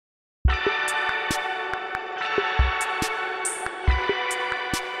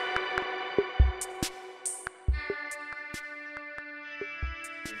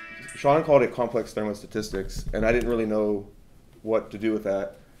Sean called it complex thermostatistics, and I didn't really know what to do with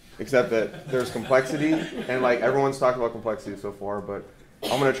that, except that there's complexity, and like everyone's talked about complexity so far, but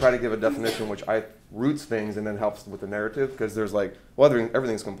I'm going to try to give a definition which I roots things and then helps with the narrative, because there's like, well,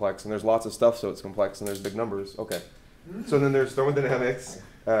 everything's complex, and there's lots of stuff, so it's complex, and there's big numbers. Okay. So then there's thermodynamics,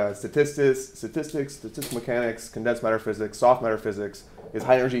 statistics, statistical mechanics, condensed matter physics, soft matter physics. Is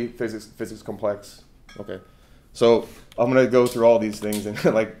high energy physics complex? Okay. So I'm going to go through all these things in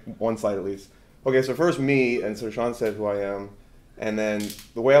like one slide at least. Okay, so first me, and so Sean said who I am. And then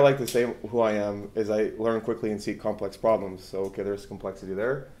the way I like to say who I am is I learn quickly and see complex problems. So okay, there's complexity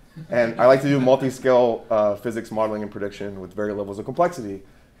there. And I like to do multi-scale physics modeling and prediction with various levels of complexity.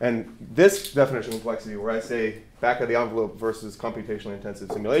 And this definition of complexity, where I say back of the envelope versus computationally intensive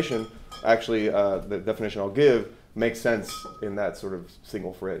simulation, actually the definition I'll give makes sense in that sort of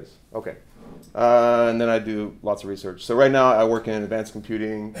single phrase. Okay. And then I do lots of research. So right now I work in advanced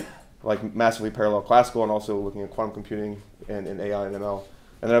computing, like massively parallel classical, and also looking at quantum computing and AI and ML.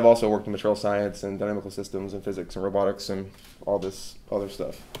 And then I've also worked in material science and dynamical systems and physics and robotics and all this other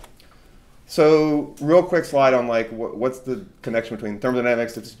stuff. So real quick slide on like what's the connection between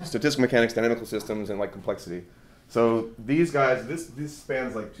thermodynamics, statistical mechanics, dynamical systems, and like complexity. So these guys, this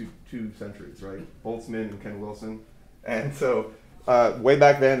spans like two centuries, right? Boltzmann and Ken Wilson. And so way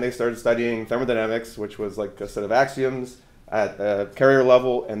back then they started studying thermodynamics, which was like a set of axioms at a carrier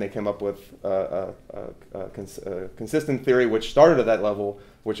level, and they came up with a consistent theory which started at that level,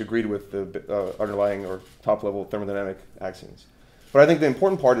 which agreed with the underlying or top level thermodynamic axioms. But I think the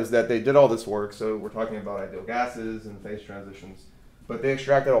important part is that they did all this work, so we're talking about ideal gases and phase transitions, but they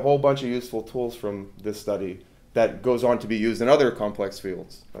extracted a whole bunch of useful tools from this study that goes on to be used in other complex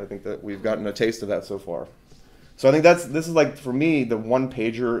fields. I think that we've gotten a taste of that so far. So I think this is like, for me, the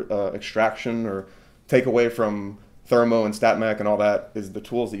one-pager extraction or takeaway from thermo and statmech and all that is the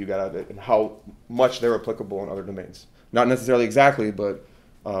tools that you got out of it and how much they're applicable in other domains. Not necessarily exactly, but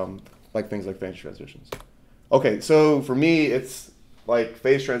like things like phase transitions. Okay, so for me, it's like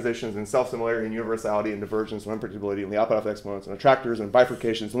phase transitions and self-similarity and universality and divergence and unpredictability and the Lyapunov exponents and attractors and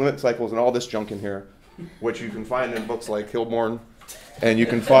bifurcations and limit cycles and all this junk in here, which you can find in books like Hilborn, and you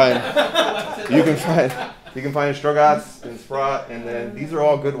can find Strogatz and Sprott, and then these are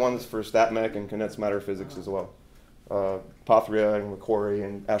all good ones for statmech and condensed matter physics as well. Pothria and McCory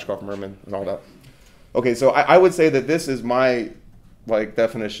and Ashcroft-Merman and all that. Okay, so I would say that this is my like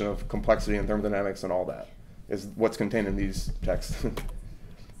definition of complexity and thermodynamics and all that is what's contained in these texts.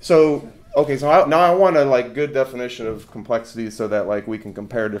 So okay, so now I want a like good definition of complexity so that like we can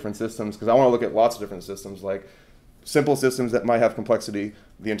compare different systems, because I want to look at lots of different systems, like simple systems that might have complexity,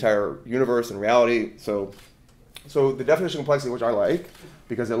 the entire universe and reality. So the definition of complexity, which I like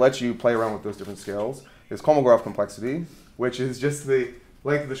because it lets you play around with those different scales, is Kolmogorov complexity, which is just the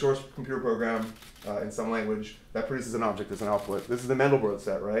length of the short computer program in some language that produces an object as an output. This is the Mandelbrot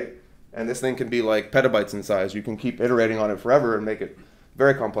set, right? And this thing can be like petabytes in size. You can keep iterating on it forever and make it a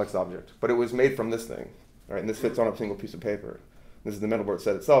very complex object. But it was made from this thing, right? And this fits on a single piece of paper. This is the Mandelbrot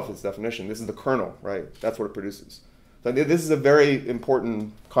set itself, its definition. This is the kernel, right? That's what it produces. So this is a very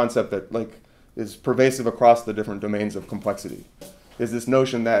important concept that like is pervasive across the different domains of complexity. Is this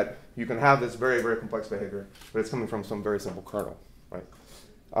notion that you can have this very, very complex behavior, but it's coming from some very simple kernel, right?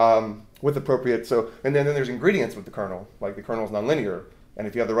 With appropriate, and then there's ingredients with the kernel, like the kernel is nonlinear, and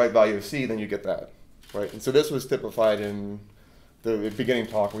if you have the right value of C, then you get that, right? And so this was typified in the beginning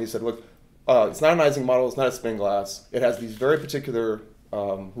talk where he said, look, it's not an Ising model, it's not a spin glass, it has these very particular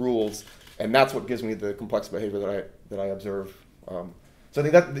rules, and that's what gives me the complex behavior that I observe. So I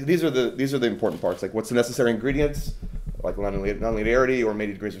think that these are the important parts, like what's the necessary ingredients, like nonlinearity or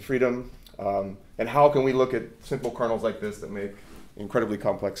many degrees of freedom, and how can we look at simple kernels like this that make incredibly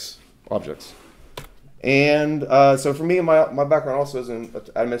complex objects. And so for me, my background also is in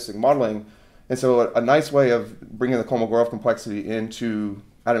atomistic modeling, and so a nice way of bringing the Kolmogorov complexity into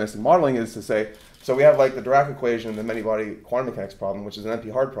atomistic modeling is to say, so we have like the Dirac equation, the many-body quantum mechanics problem, which is an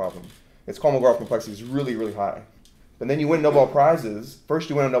NP-hard problem. Its Kolmogorov complexity is really, really high. And then you win Nobel Prizes. First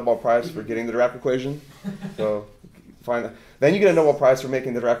you win a Nobel Prize for getting the Dirac equation. So fine. Then you get a Nobel Prize for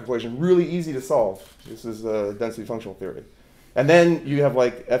making the Dirac equation really easy to solve. This is density functional theory. And then you have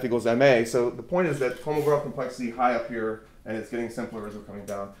like F equals ma. So the point is that Kolmogorov complexity high up here, and it's getting simpler as we're coming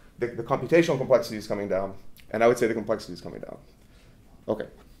down. The computational complexity is coming down, and I would say the complexity is coming down. Okay.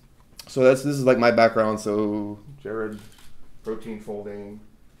 So this is like my background. So Jared, protein folding.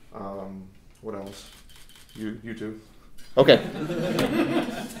 What else? You too. Okay.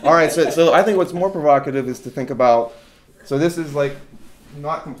 All right. So I think what's more provocative is to think about. So this is like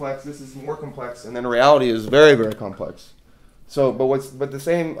not complex. This is more complex, and then reality is very, very complex. So, but the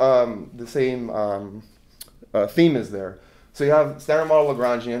same theme is there. So you have standard model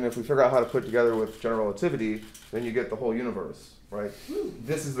Lagrangian. If we figure out how to put together with general relativity, then you get the whole universe, right?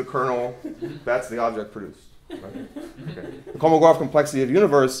 This is the kernel. That's the object produced. Right? Okay. The Kolmogorov complexity of the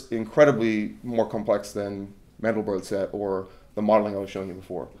universe is incredibly more complex than Mandelbrot set or the modeling I was showing you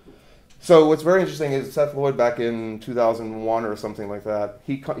before. So what's very interesting is Seth Lloyd back in 2001 or something like that,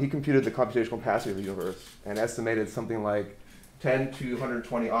 he computed the computational capacity of the universe and estimated something like 10 to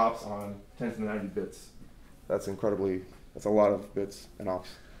 120 ops on 10 to the 90 bits. That's a lot of bits and ops.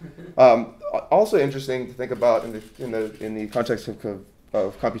 Also interesting to think about in the context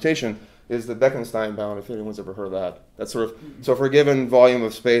of computation is the Bekenstein bound, if anyone's ever heard of that. That's sort of, so for a given volume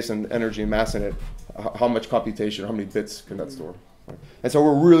of space and energy and mass in it, how much computation, how many bits can that store? Right? And so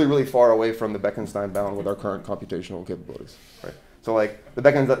we're really, really far away from the Bekenstein bound with our current computational capabilities. Right? So like the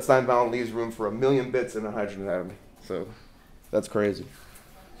Bekenstein bound leaves room for 1 million bits in a hydrogen atom. So that's crazy.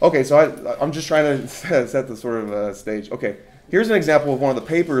 Okay, so I'm just trying to set the sort of stage. Okay, here's an example of one of the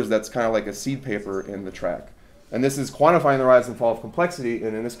papers that's kind of like a seed paper in the track. And this is quantifying the rise and fall of complexity,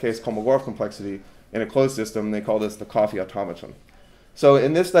 and in this case, Kolmogorov complexity, in a closed system. They call this the coffee automaton. So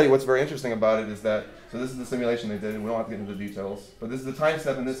in this study, what's very interesting about it is that, so this is the simulation they did, and we don't have to get into the details, but this is the time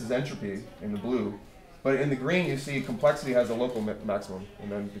step, and this is entropy in the blue. But in the green, you see complexity has a local maximum,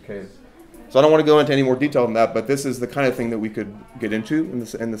 and then decays. So I don't want to go into any more detail than that, but this is the kind of thing that we could get into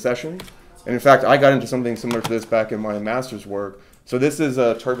in the session. And in fact, I got into something similar to this back in my master's work. So this is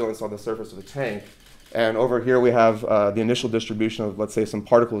turbulence on the surface of the tank. And over here we have the initial distribution of, let's say, some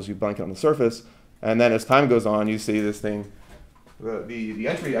particles you blanket on the surface. And then as time goes on, you see this thing, the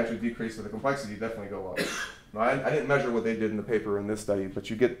entropy actually decreases, but the complexity definitely go up. Now, I didn't measure what they did in the paper in this study, but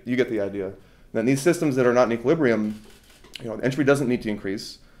you get the idea. And then these systems that are not in equilibrium, the entropy doesn't need to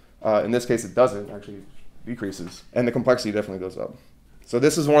increase. In this case, it doesn't, actually decreases. And the complexity definitely goes up. So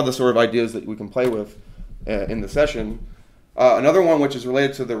this is one of the sort of ideas that we can play with in the session. Another one which is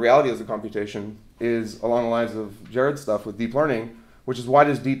related to the realities of computation is along the lines of Jared's stuff with deep learning, which is why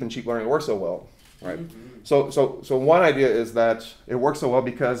does deep and cheap learning work so well, right? So one idea is that it works so well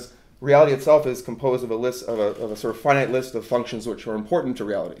because reality itself is composed of a sort of finite list of functions which are important to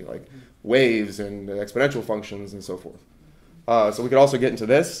reality, like waves and exponential functions and so forth. So we could also get into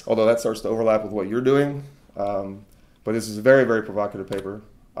this, although that starts to overlap with what you're doing. But this is a very, very provocative paper.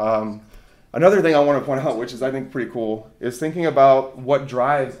 Another thing I want to point out, which is I think pretty cool, is thinking about what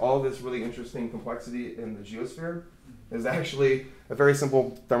drives all this really interesting complexity in the geosphere is actually a very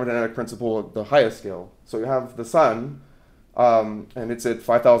simple thermodynamic principle at the highest scale. So you have the sun, and it's at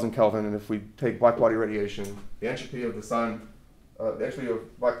 5,000 Kelvin, and if we take black body radiation, the entropy of the sun, the entropy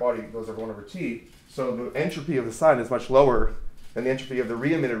of black body goes over 1/T, so the entropy of the sun is much lower than the entropy of the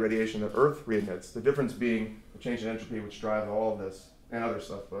re-emitted radiation that Earth re-emits, the difference being the change in entropy which drives all of this and other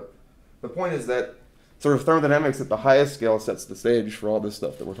stuff. But the point is that sort of thermodynamics at the highest scale sets the stage for all this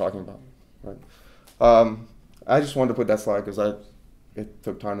stuff that we're talking about. Right? I just wanted to put that slide because it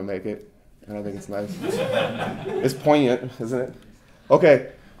took time to make it, and I think it's nice. It's poignant, isn't it? Okay,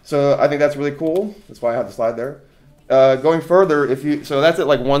 so I think that's really cool. That's why I have the slide there. Going further, so that's at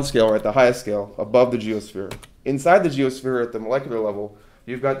like one scale, right, the highest scale, above the geosphere. Inside the geosphere at the molecular level,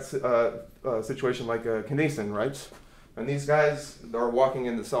 you've got a situation like kinesin, right? And these guys are walking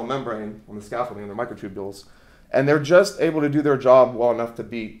in the cell membrane on the scaffolding, they're microtubules, and they're just able to do their job well enough to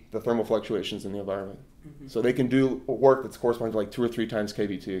beat the thermal fluctuations in the environment. So they can do work that's corresponding to like 2 or 3 times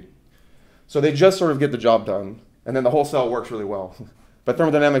kVt. So they just sort of get the job done, and then the whole cell works really well. But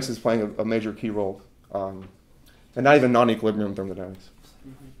thermodynamics is playing a major key role, and not even non-equilibrium thermodynamics.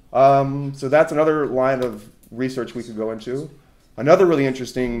 So that's another line of research we could go into. Another really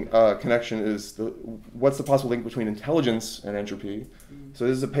interesting connection is what's the possible link between intelligence and entropy. So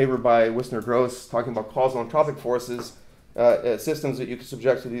this is a paper by Wisner-Gross talking about causal entropic forces. Systems that you can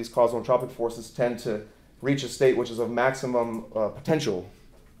subject to these causal entropic forces tend to reach a state which is of maximum potential,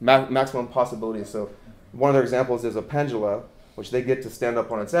 maximum possibility. So one of their examples is a pendula, which they get to stand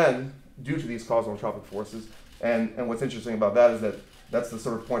up on its end due to these causal entropic forces. And what's interesting about that is that that's the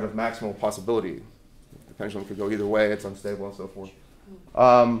sort of point of maximal possibility. The pendulum could go either way, it's unstable and so forth.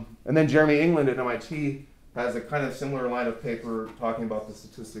 And then Jeremy England at MIT has a kind of similar line of paper talking about the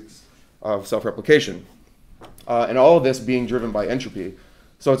statistics of self-replication. And all of this being driven by entropy.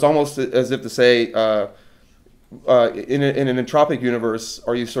 So it's almost as if to say, in an entropic universe,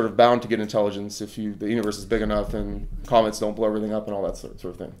 are you sort of bound to get intelligence if the universe is big enough and comets don't blow everything up and all that sort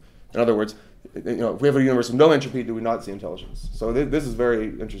of thing? In other words, if we have a universe with no entropy, do we not see intelligence? So this is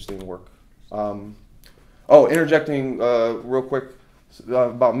very interesting work. Interjecting real quick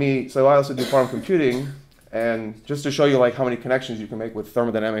about me. So I also do quantum computing, And just to show you like how many connections you can make with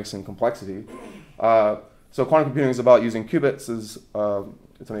thermodynamics and complexity. So quantum computing is about using qubits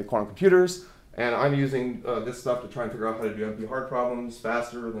to make quantum computers. And I'm using this stuff to try and figure out how to do NP hard problems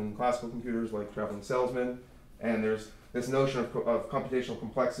faster than classical computers like traveling salesman. And there's this notion of computational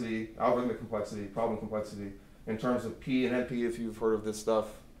complexity, algorithmic complexity, problem complexity, in terms of P and NP, if you've heard of this stuff.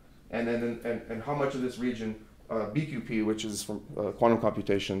 And then and how much of this region, BQP, which is from quantum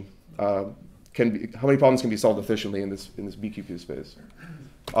computation, how many problems can be solved efficiently in this BQP space.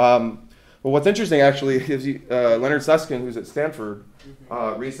 Well, what's interesting actually is Leonard Susskind, who's at Stanford,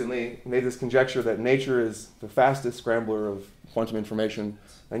 recently made this conjecture that nature is the fastest scrambler of quantum information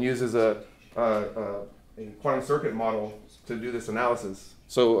and uses a quantum circuit model to do this analysis.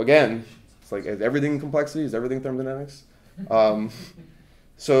 So again, it's like, is everything complexity? Is everything thermodynamics?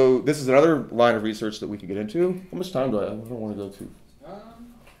 So this is another line of research that we could get into. How much time do I don't want to go to.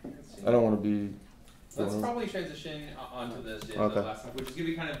 I don't want to be... Let's probably transition onto this in Okay. the last time, which is give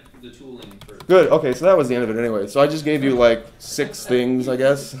you kind of the tooling for... Good, okay, so that was the end of it anyway. So I just gave you like 6 things, I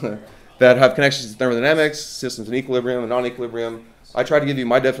guess, that have connections to thermodynamics, systems in equilibrium and non-equilibrium. I tried to give you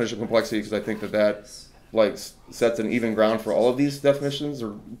my definition of complexity because I think that like sets an even ground for all of these definitions,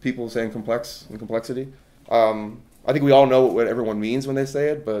 or people saying complex and complexity. I think we all know what everyone means when they say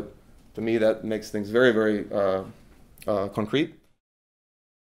it, but to me that makes things very, very concrete.